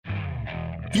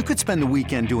You could spend the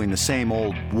weekend doing the same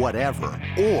old whatever,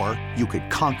 or you could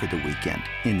conquer the weekend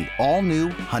in the all-new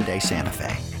Hyundai Santa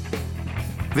Fe.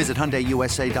 Visit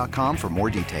HyundaiUSA.com for more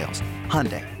details.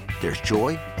 Hyundai, there's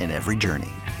joy in every journey.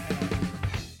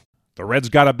 The Reds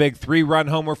got a big 3-run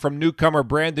homer from newcomer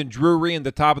Brandon Drury in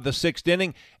the top of the 6th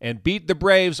inning and beat the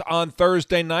Braves on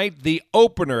Thursday night, the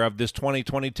opener of this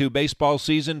 2022 baseball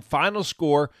season. Final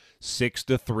score,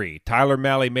 6-3. Tyler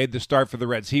Mahle made the start for the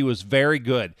Reds. He was very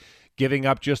good, giving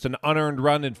up just an unearned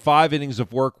run in 5 innings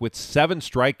of work with 7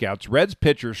 strikeouts. Reds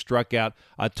pitchers struck out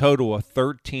a total of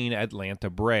 13 Atlanta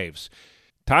Braves.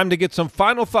 Time to get some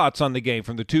final thoughts on the game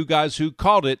from the two guys who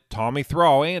called it, Tommy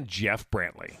Thrall and Jeff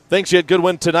Brantley. Thanks, Jed. Good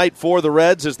win tonight for the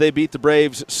Reds as they beat the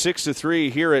Braves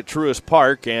 6-3 here at Truist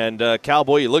Park. And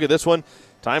Cowboy, you look at this one,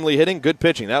 timely hitting, good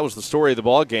pitching. That was the story of the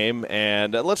ball game.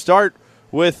 And let's start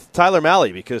with Tyler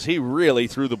Mahle because he really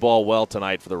threw the ball well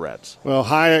tonight for the Reds. Well,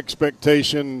 high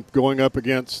expectation going up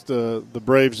against the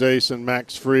Braves ace and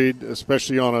Max Fried,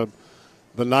 especially on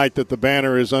the night that the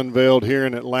banner is unveiled here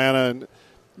in Atlanta. And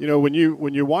you know, when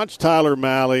you watch Tyler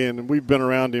Mahle, and we've been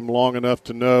around him long enough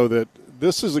to know that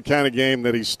this is the kind of game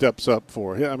that he steps up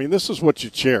for. I mean, this is what you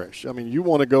cherish. I mean, you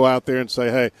want to go out there and say,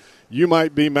 hey, you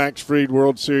might be Max Fried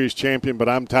World Series champion, but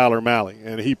I'm Tyler Mahle,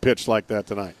 and he pitched like that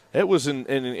tonight. It was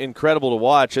incredible to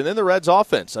watch. And then the Reds'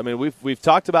 offense. I mean, we've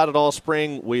talked about it all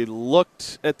spring. We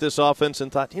looked at this offense and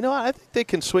thought, you know, I think they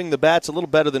can swing the bats a little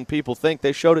better than people think.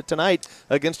 They showed it tonight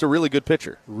against a really good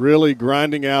pitcher. Really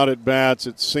grinding out at bats.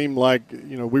 It seemed like,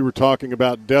 you know, we were talking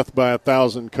about death by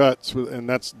 1,000 cuts, and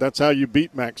that's how you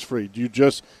beat Max Fried. You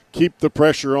just keep the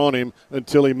pressure on him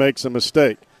until he makes a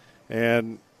mistake.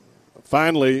 And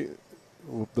finally,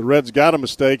 the Reds got a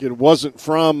mistake. It wasn't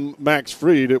from Max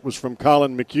Fried. It was from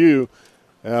Colin McHugh,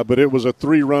 but it was a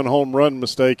 3-run home run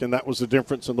mistake, and that was the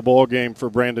difference in the ball game for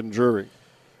Brandon Drury.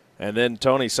 And then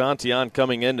Tony Santillan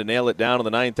coming in to nail it down in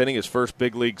the 9th inning, his first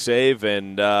big league save.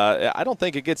 And I don't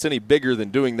think it gets any bigger than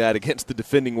doing that against the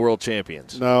defending world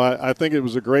champions. No, I think it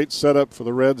was a great setup for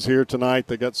the Reds here tonight.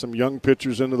 They got some young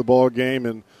pitchers into the ball game,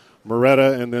 and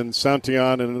Moretta and then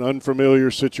Santillan in an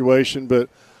unfamiliar situation, but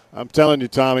I'm telling you,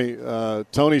 Tommy,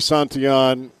 Tony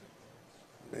Santillan,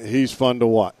 he's fun to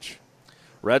watch.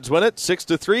 Reds win it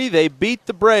 6-3. They beat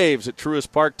the Braves at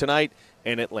Truist Park tonight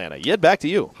in Atlanta. Yed, back to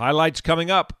you. Highlights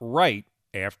coming up right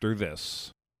after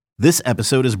this. This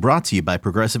episode is brought to you by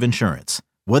Progressive Insurance.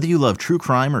 Whether you love true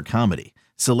crime or comedy,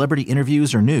 celebrity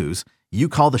interviews or news, you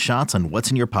call the shots on what's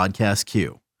in your podcast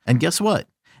queue. And guess what?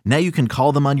 Now you can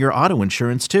call them on your auto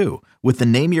insurance too with the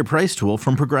Name Your Price tool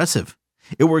from Progressive.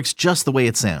 It works just the way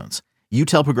it sounds. You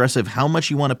tell Progressive how much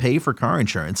you want to pay for car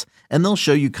insurance, and they'll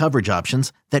show you coverage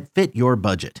options that fit your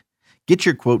budget. Get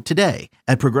your quote today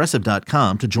at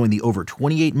Progressive.com to join the over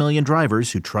 28 million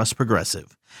drivers who trust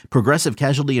Progressive. Progressive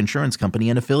Casualty Insurance Company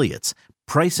and Affiliates.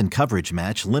 Price and coverage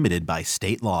match limited by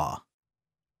state law.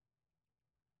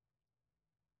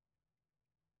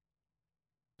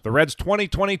 The Reds'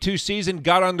 2022 season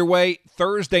got underway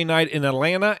Thursday night in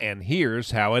Atlanta, and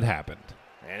here's how it happened.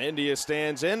 And India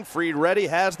stands in. Fried ready,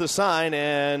 has the sign,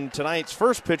 and tonight's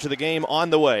first pitch of the game on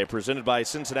the way. Presented by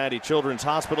Cincinnati Children's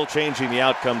Hospital, changing the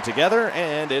outcome together,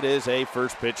 and it is a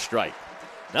first pitch strike.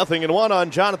 0-1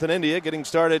 on Jonathan India, getting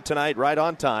started tonight right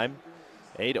on time.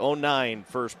 8:09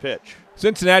 first pitch.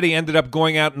 Cincinnati ended up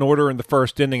going out in order in the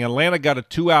first inning. Atlanta got a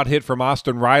 2-out hit from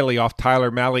Austin Riley off Tyler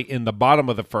Mahle in the bottom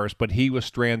of the first, but he was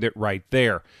stranded right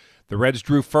there. The Reds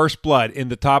drew first blood in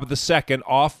the top of the second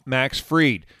off Max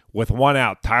Fried. With 1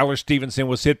 out, Tyler Stevenson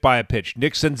was hit by a pitch.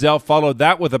 Nick Senzel followed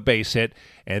that with a base hit.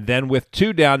 And then with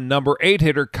 2 down, number 8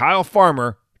 hitter Kyle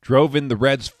Farmer drove in the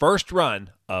Reds' first run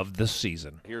of the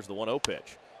season. Here's the 1-0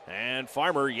 pitch. And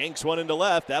Farmer yanks one into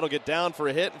left. That'll get down for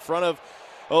a hit in front of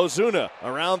Ozuna.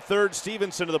 Around third,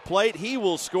 Stevenson to the plate. He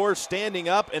will score standing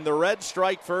up, and the Reds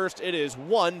strike first. It is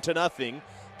 1-0.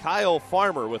 Kyle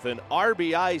Farmer with an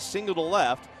RBI single to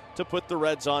left to put the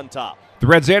Reds on top. The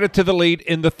Reds added to the lead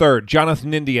in the third.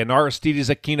 Jonathan India and Aristides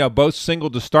Aquino both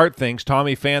singled to start things.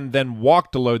 Tommy Pham then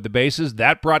walked to load the bases.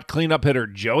 That brought cleanup hitter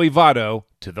Joey Votto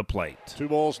to the plate. 2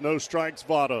 balls, no strikes,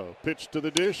 Votto. Pitch to the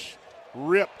dish,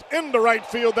 ripped into right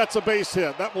field. That's a base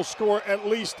hit. That will score at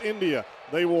least India.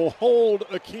 They will hold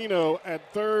Aquino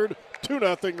at third.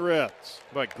 2-0 Reds.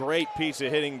 But great piece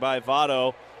of hitting by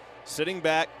Votto. Sitting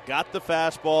back, got the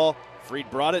fastball.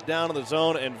 Fried brought it down in the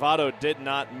zone, and Votto did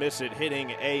not miss it, hitting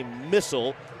a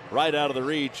missile right out of the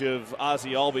reach of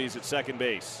Ozzie Albies at second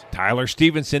base. Tyler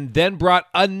Stevenson then brought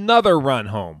another run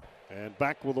home. And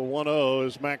back with a 1-0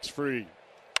 is Max Fried.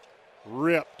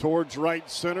 Ripped towards right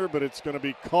center, but it's going to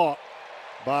be caught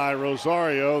by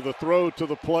Rosario. The throw to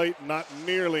the plate not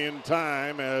nearly in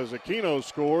time as Aquino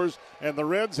scores, and the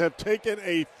Reds have taken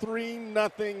a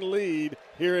 3-0 lead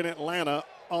here in Atlanta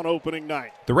on opening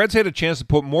night. The Reds had a chance to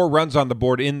put more runs on the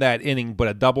board in that inning, but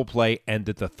a double play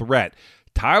ended the threat.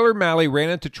 Tyler Mahle ran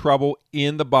into trouble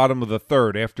in the bottom of the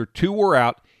third. After two were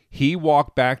out, he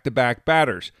walked back-to-back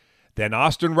batters. Then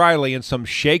Austin Riley, in some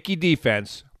shaky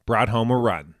defense, brought home a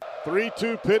run.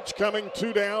 3-2 pitch coming,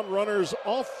 2 down, runners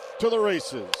off to the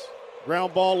races.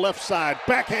 Ground ball left side,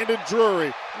 backhanded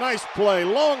Drury. Nice play,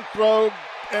 long throw,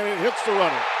 and it hits the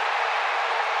runner.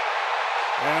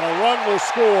 And a run will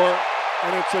score,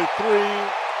 and it's a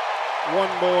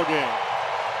 3-1 ball game.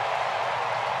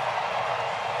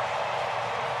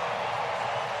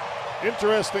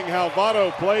 Interesting how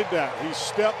Votto played that. He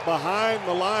stepped behind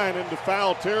the line into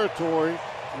foul territory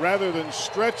rather than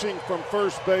stretching from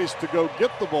first base to go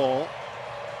get the ball.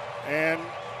 And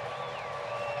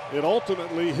it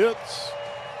ultimately hits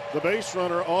the base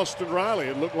runner, Austin Riley.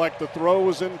 It looked like the throw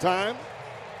was in time.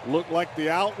 Looked like the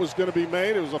out was going to be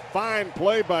made. It was a fine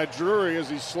play by Drury as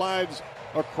he slides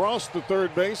across the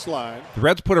third baseline. The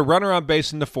Reds put a runner on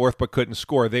base in the fourth but couldn't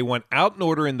score. They went out in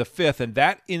order in the fifth, and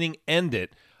that inning ended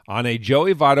on a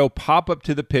Joey Votto pop-up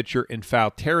to the pitcher in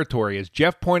foul territory. As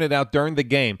Jeff pointed out during the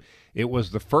game, it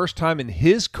was the first time in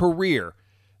his career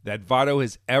that Votto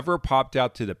has ever popped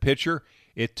out to the pitcher.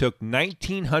 It took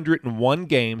 1,901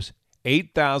 games,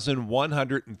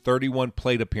 8,131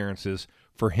 plate appearances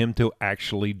for him to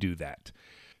actually do that.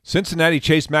 Cincinnati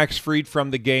chased Max Fried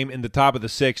from the game in the top of the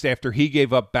sixth after he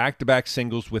gave up back-to-back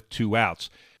singles with 2 outs.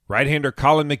 Right-hander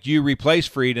Colin McHugh replaced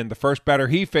Fried, and the first batter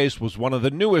he faced was one of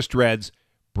the newest Reds,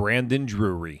 Brandon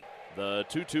Drury. The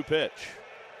 2-2 pitch.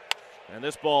 And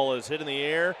this ball is hit in the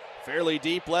air, fairly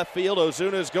deep left field.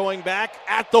 Ozuna's going back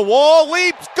at the wall,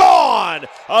 leaps, gone!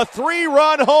 A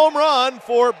 3-run home run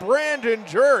for Brandon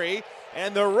Drury,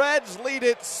 and the Reds lead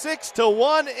it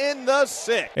 6-1 in the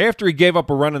sixth. After he gave up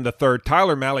a run in the third,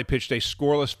 Tyler Mahle pitched a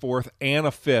scoreless fourth and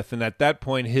a fifth, and at that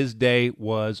point his day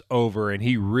was over, and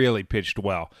he really pitched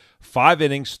well. 5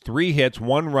 innings, 3 hits,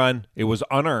 1 run. It was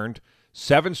unearned.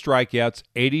 7 strikeouts,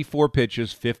 84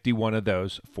 pitches, 51 of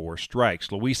those 4 strikes.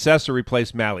 Luis Cessa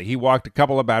replaced Mahle. He walked a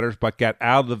couple of batters but got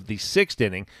out of the 6th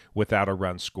inning without a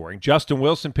run scoring. Justin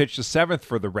Wilson pitched the 7th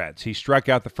for the Reds. He struck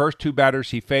out the first 2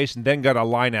 batters he faced and then got a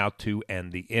line out to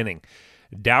end the inning.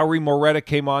 Dowry Moretta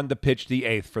came on to pitch the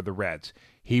 8th for the Reds.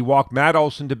 He walked Matt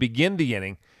Olson to begin the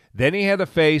inning. Then he had to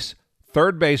face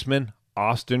third baseman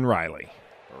Austin Riley.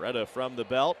 Moretta from the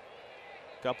belt.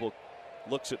 Couple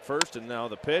looks at first, and now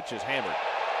the pitch is hammered.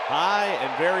 High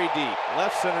and very deep.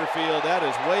 Left center field. That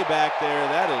is way back there.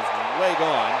 That is way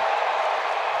gone.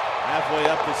 Halfway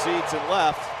up the seats and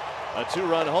left. A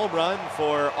 2-run home run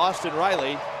for Austin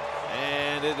Riley,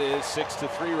 and it is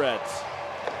 6-3 Reds.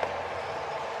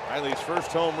 Riley's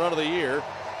first home run of the year,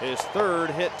 his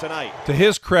 3rd hit tonight. To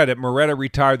his credit, Moretta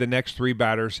retired the next 3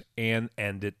 batters and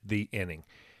ended the inning.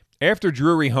 After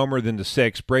Drury homered in the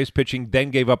 6th, Braves pitching then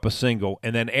gave up a single,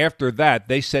 and then after that,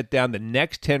 they set down the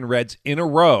next 10 Reds in a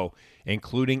row,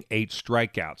 including 8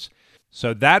 strikeouts.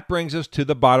 So that brings us to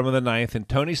the bottom of the 9th, and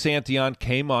Tony Santillan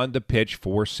came on to pitch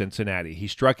for Cincinnati. He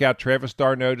struck out Travis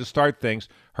d'Arnaud to start things.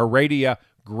 Heredia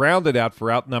grounded out for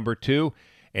out number 2,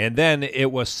 and then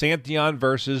it was Santillan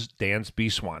versus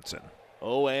Dansby Swanson.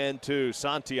 0-2,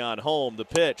 Santillan home, the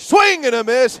pitch. Swing and a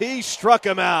miss, he struck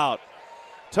him out.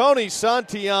 Tony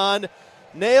Santillan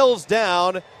nails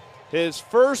down his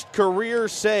first career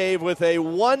save with a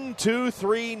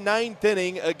 1-2-3 9th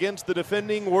inning against the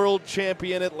defending world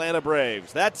champion Atlanta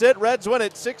Braves. That's it. Reds win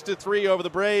it 6-3 over the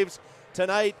Braves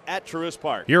tonight at Truist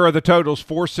Park. Here are the totals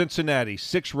for Cincinnati.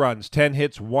 6 runs, 10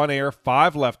 hits, 1 error,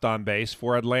 5 left on base.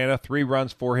 For Atlanta, 3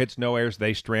 runs, 4 hits, no errors.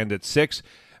 They stranded 6.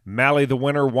 Mahle the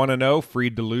winner, 1-0.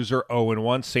 Fried the loser,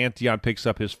 0-1. Santillan picks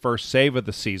up his first save of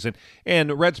the season.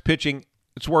 And Reds pitching,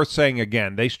 it's worth saying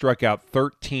again, they struck out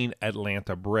 13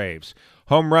 Atlanta Braves.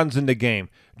 Home runs in the game.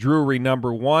 Drury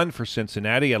number 1 for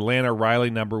Cincinnati. Atlanta Riley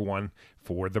number 1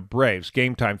 for the Braves.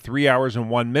 Game time 3 hours and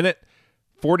 1 minute.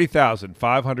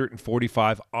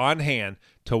 40,545 on hand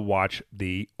to watch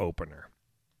the opener.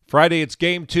 Friday, it's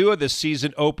Game 2 of the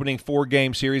season opening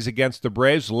 4-game series against the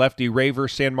Braves. Lefty Raver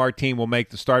Sanmartin will make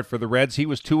the start for the Reds. He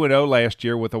was 2-0 last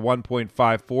year with a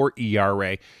 1.54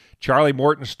 ERA. Charlie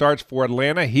Morton starts for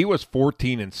Atlanta. He was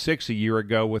 14-6 a year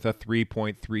ago with a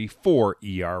 3.34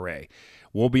 ERA.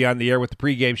 We'll be on the air with the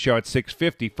pregame show at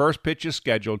 6:50. First pitch is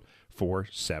scheduled for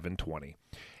 7:20.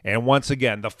 And once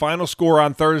again, the final score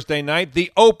on Thursday night,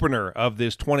 the opener of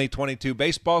this 2022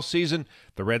 baseball season,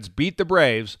 the Reds beat the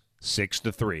Braves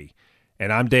 6-3.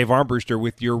 And I'm Dave Armbruster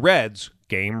with your Reds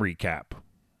game recap.